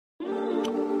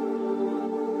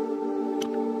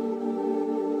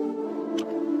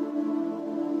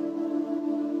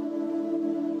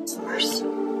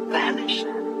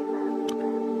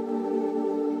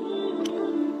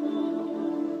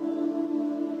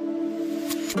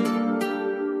My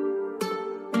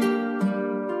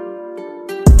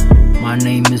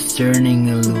name is turning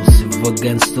elusive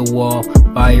against the wall.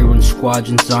 Firing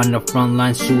squadrons on the front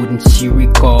line, shooting she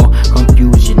recall.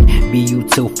 Confusion, be you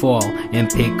till fall, and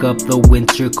pick up the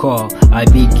winter call. I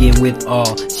begin with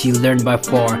all, she learned by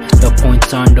far. The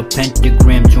points on the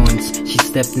pentagram joints. She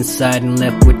stepped inside and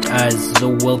left with eyes, a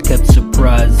well-kept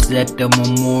surprise. At the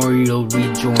memorial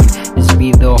rejoin, this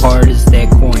be the hardest that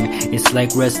coin. It's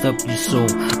like rest up your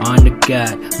soul on the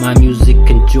God. My music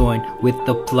can join with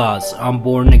applause. I'm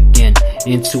born again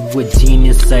into a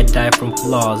genius, I die from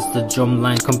flaws. The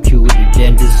drumline computer,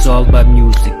 then dissolved by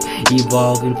music,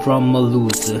 evolving from a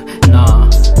loser. Nah,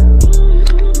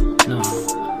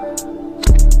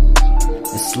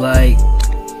 it's like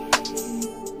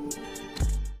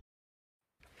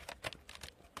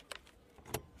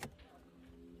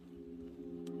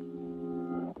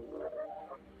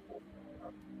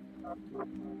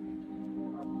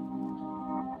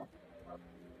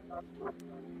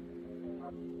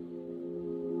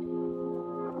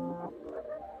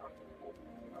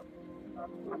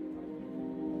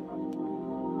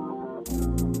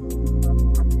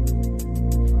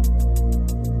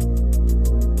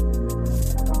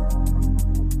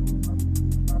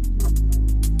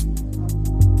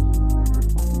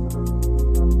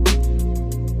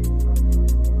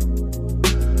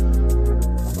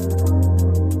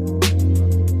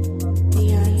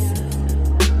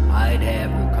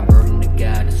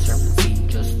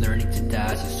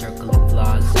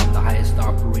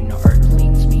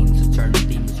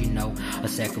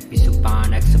sacrificial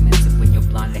bond, excellence. When you're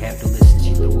blind, they have to listen.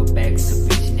 She threw it back,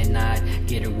 sufficient, and I'd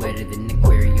get her wetter than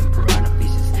aquarium piranha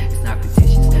fishes. It's not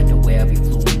fictitious. The way I be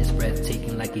fluent is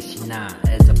breathtaking, like it's she not.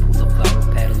 As I pull the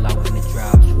flower, paddle out when it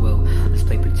drops. Well, let's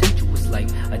play potential. It's like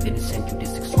I didn't send you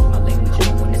this. Excuse my language, you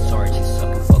know when it's hard. She's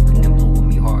sucking, fucking, and blowing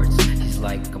me hearts. She's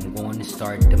like, I'm going to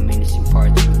start diminishing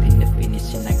parts within the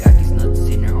finishing. I got these nuts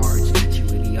in her arch. She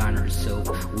really on herself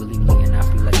willingly, and I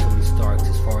feel like Tony Stark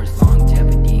as far as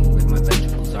longevity with my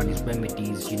vegetables on these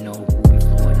remedies. You know who be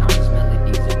flowing on these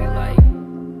melodies. It be like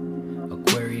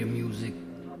aquarium music,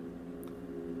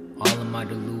 all of my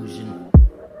delusion,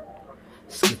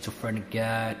 schizophrenic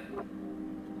God.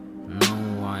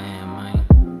 No, I am, I.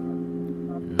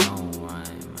 No, I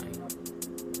am, I.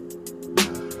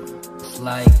 It's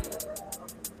like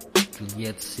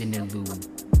Juliet's interlude.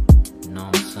 You know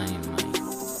what I'm saying, man?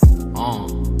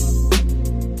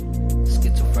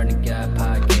 Schizophrenic God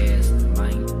podcast,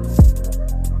 man.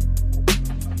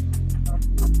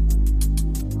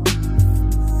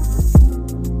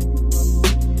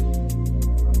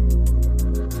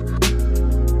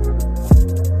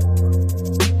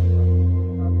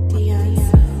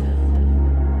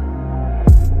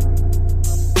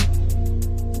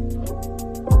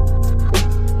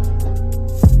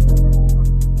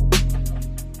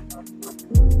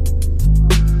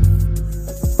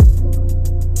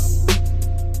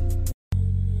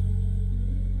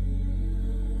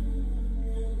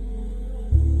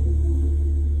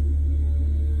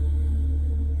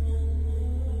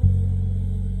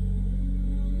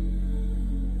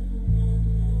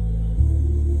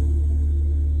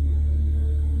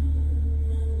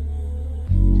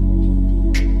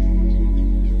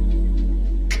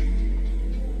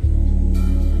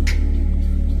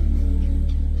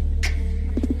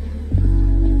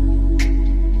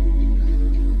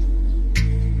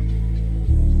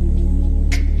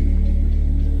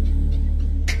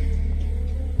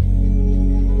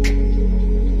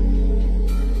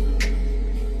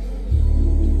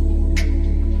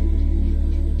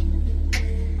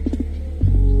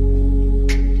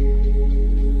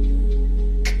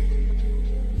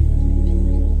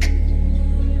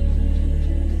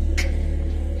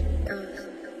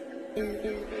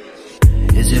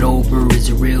 Is it over? Is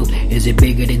it real? Is it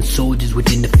bigger than soldiers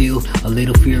within the field? A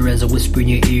little fear as I whisper in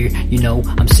your ear. You know,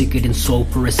 I'm sicker than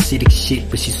sulfur, acidic shit.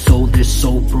 But she sold her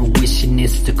soul for wishing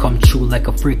this to come true like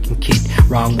a freaking kid.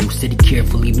 Wrong move, steady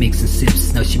carefully mixing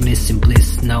sips. Now she missing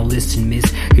bliss. Now listen, miss,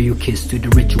 hear your kiss to the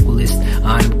ritualist.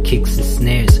 On them kicks and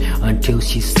snares until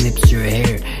she snips her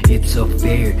hair. It's a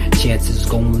fair chances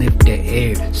gon' lift the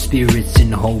air. Spirits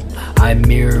and hope, I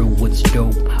mirror what's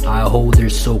dope. I hold her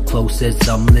so close as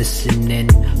I'm listening.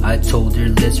 I told her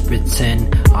let's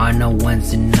pretend on a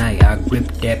Wednesday night. I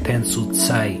gripped that pencil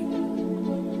tight.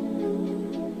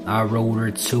 I wrote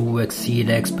her to exceed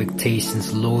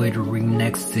expectations, loitering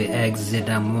next to exit.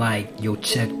 I'm like, yo,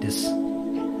 check this. Yo,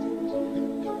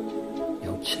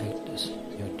 check this.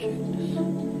 Yo, check this.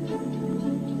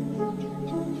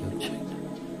 Yo, check this.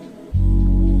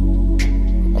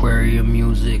 Aquarium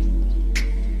music,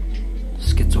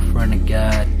 schizophrenic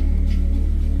God.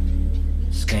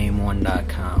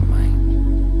 GameOne.com,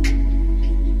 man.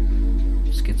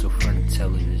 Schizophrenic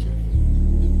television.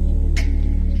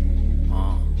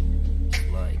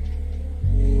 It's like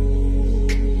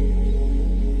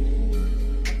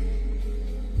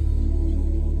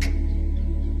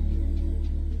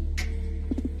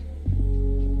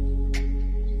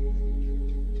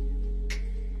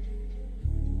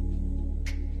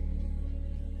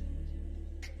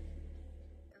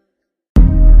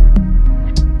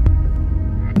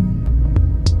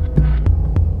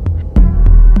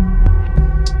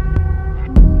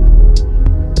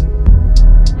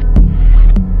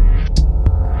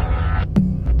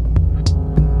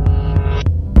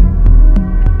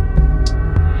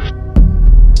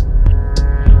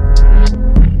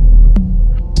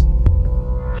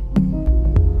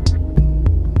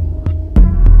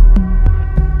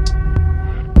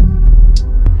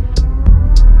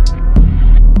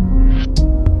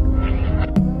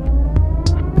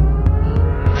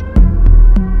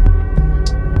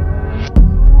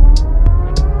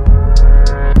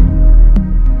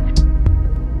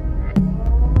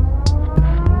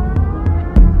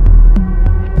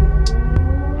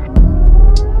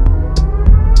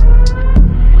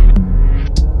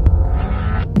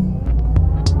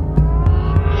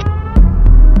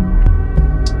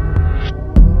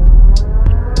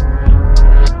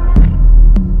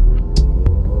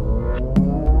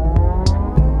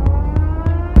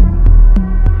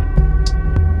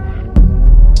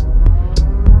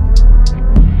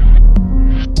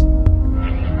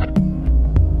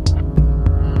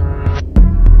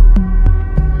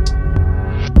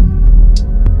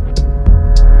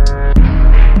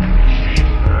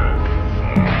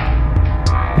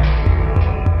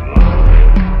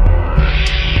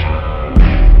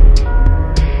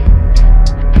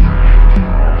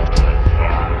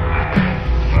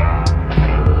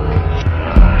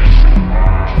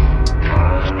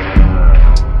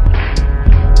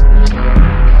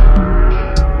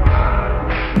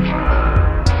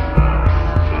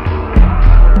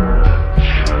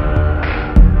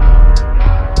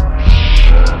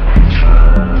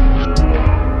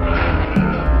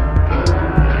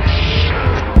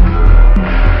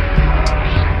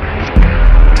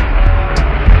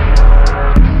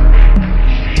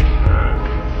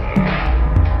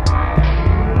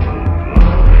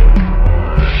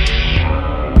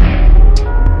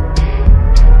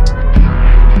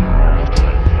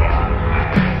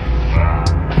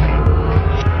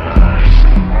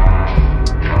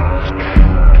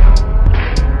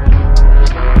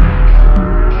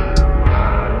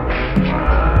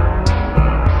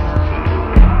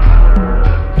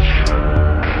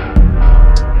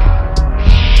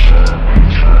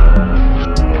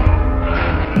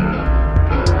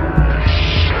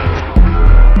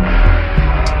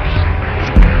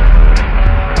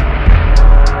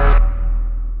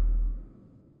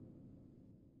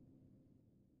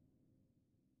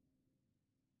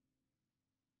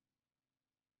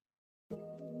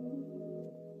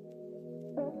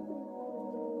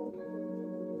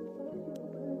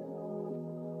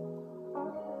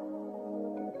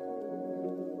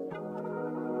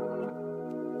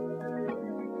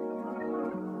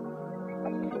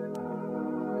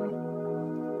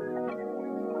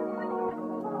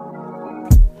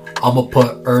I'ma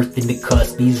put earth in the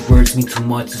cusp. These words mean too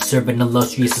much to serve an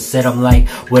illustrious instead. I'm like,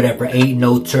 whatever, ain't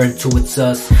no turn to it's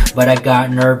us. But I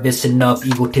got nervous enough,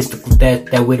 egotistical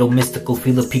that widow mystical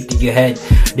feel a peek to your head.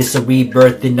 This a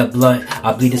rebirth in the blunt.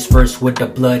 I bleed this verse with the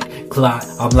blood clot.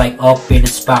 I'm like up in a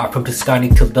spot from Tuscany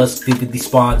till dusk vividly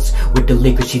spawns. With the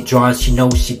liquor she draws, she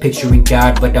knows she picturing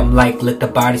God. But I'm like, let the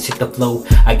bodies hit the flow.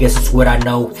 I guess it's what I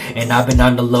know. And I've been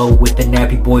on the low with the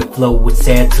nappy boy flow. It's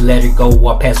sad to let it go.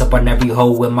 I pass up on every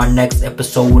hoe. And my next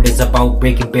episode is about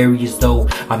breaking barriers though.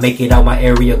 I make it out my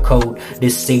area code.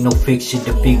 This ain't no fiction.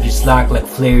 The figures lock like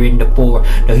flare in the four.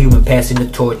 The human passing the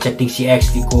torch. I think she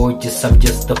actually gorgeous. I'm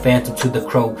just a phantom to the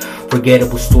crow.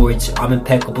 Forgettable storage. I'm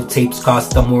impeccable tapes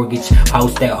cost a mortgage.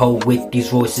 How's that hoe with these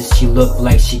voices? She look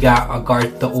like she got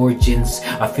Agartha origins.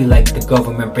 I feel like the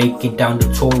government breaking down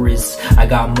the tourists. I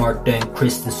got Martha and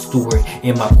Kristen Stewart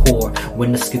in my core.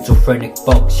 When the schizophrenic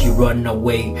fucks, you run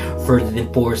away further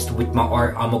than forced. With my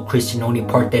art, I'm a Christian. Only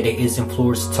part that it isn't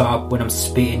floors talk. When I'm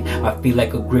spitting, I feel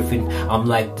like a griffin. I'm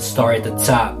like the star at the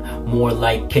top. More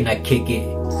like, can I kick it?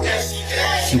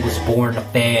 She was born a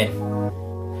fan.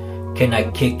 Can I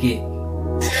kick it?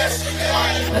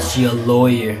 Now she a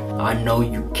lawyer. I know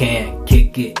you can't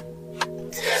kick it.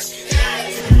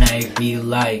 And I be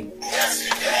like,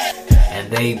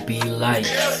 and they be like,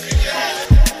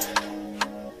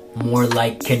 more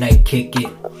like, can I kick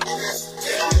it?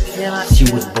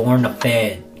 She was born a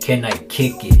fan. Can I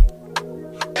kick it?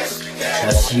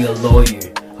 Now she a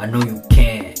lawyer, I know you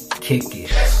can kick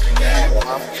it.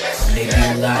 And they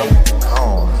be like,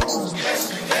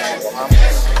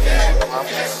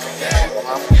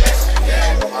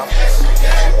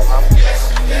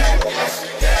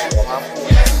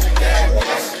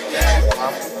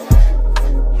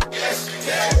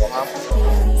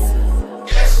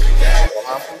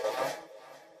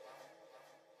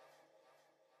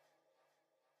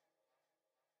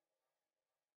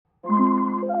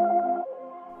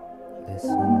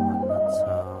 listen one more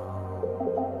time.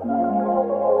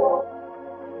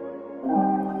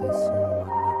 Listen one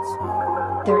more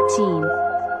time. 13.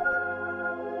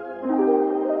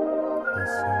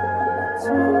 Listen one more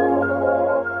time.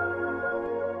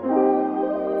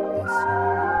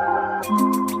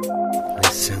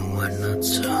 Listen one more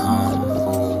time.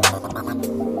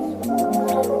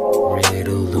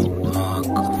 Riddle the Walk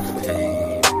of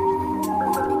Fame.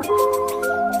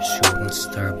 Shooting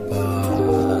star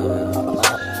boss.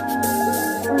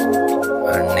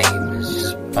 Our name is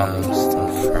just boxed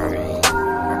and frame.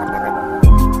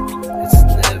 It's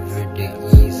never that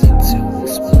easy to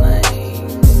explain.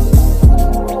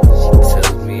 She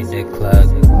told me the clock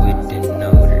with the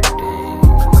Notre Dame.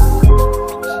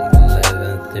 She's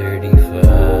 11:35.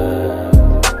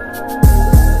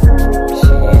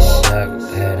 She is shocked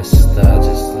at a star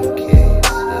just in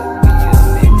case I'll be a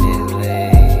minute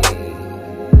late.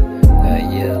 Got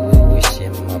yellowish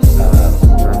in my pop,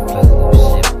 purple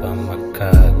ship on my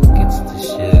cock. Gets the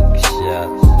sugar shot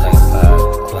like pop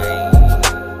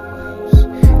claims.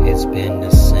 It's been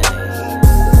the same,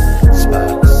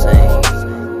 spot the same.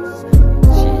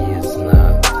 She is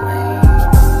not playing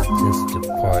since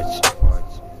departure.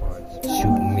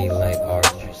 Shooting me like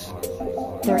archers.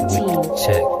 13. With the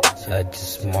check, I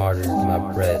just martyred my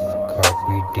breath.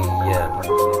 Carpe diem.